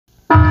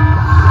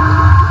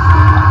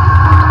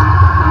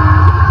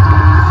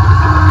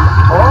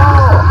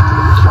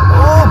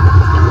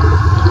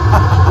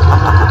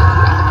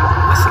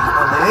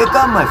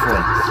my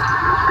friends.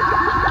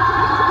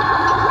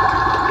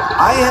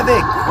 I have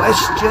a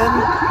question,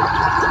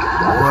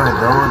 more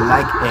though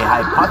like a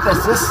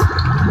hypothesis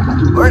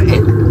or a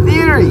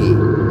theory.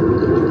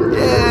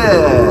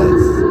 Yes.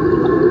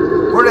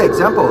 For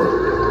example,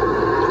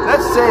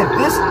 let's say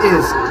this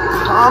is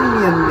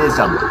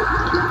communism.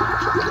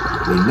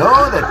 We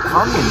know that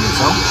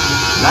communism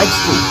likes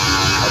to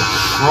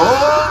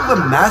control the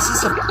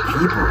masses of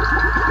people.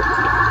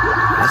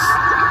 Yes.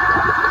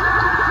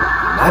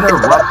 No matter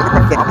what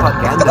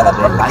propaganda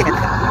they like.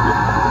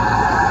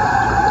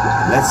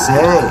 Let's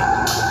say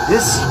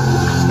this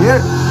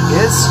here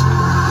is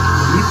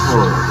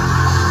people.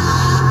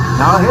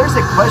 Now here's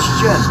a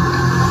question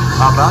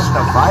about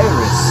the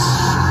virus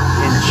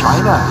in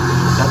China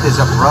that is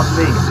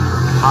abruptly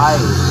high.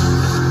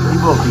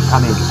 People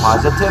becoming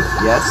positive,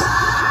 yes.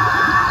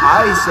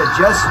 I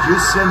suggest you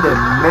send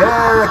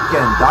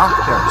American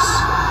doctors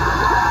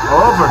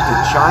over to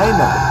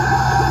China,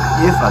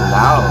 if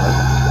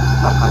allowed,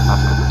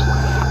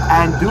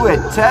 and do a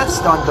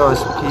test on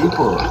those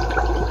people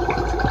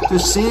to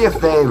see if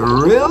they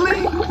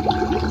really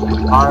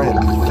are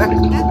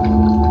infected,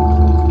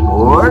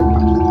 or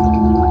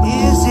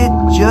is it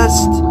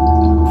just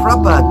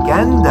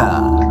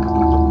propaganda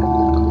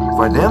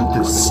for them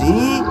to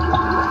see if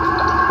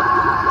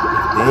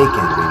they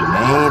can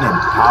remain in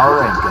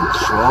power and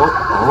control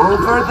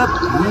over the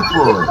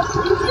people?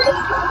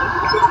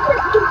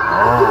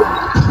 Oh,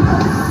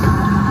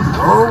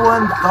 no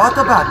one thought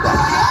about that.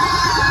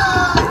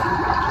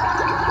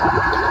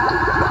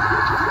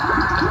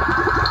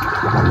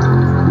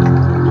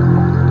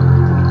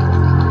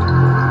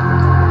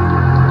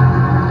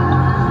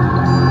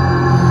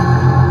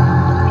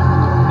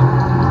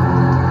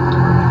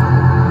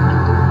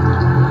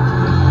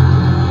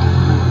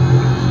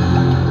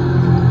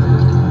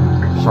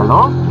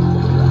 Shalom?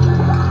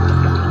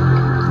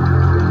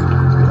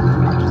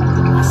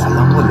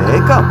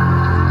 Assalamualaikum.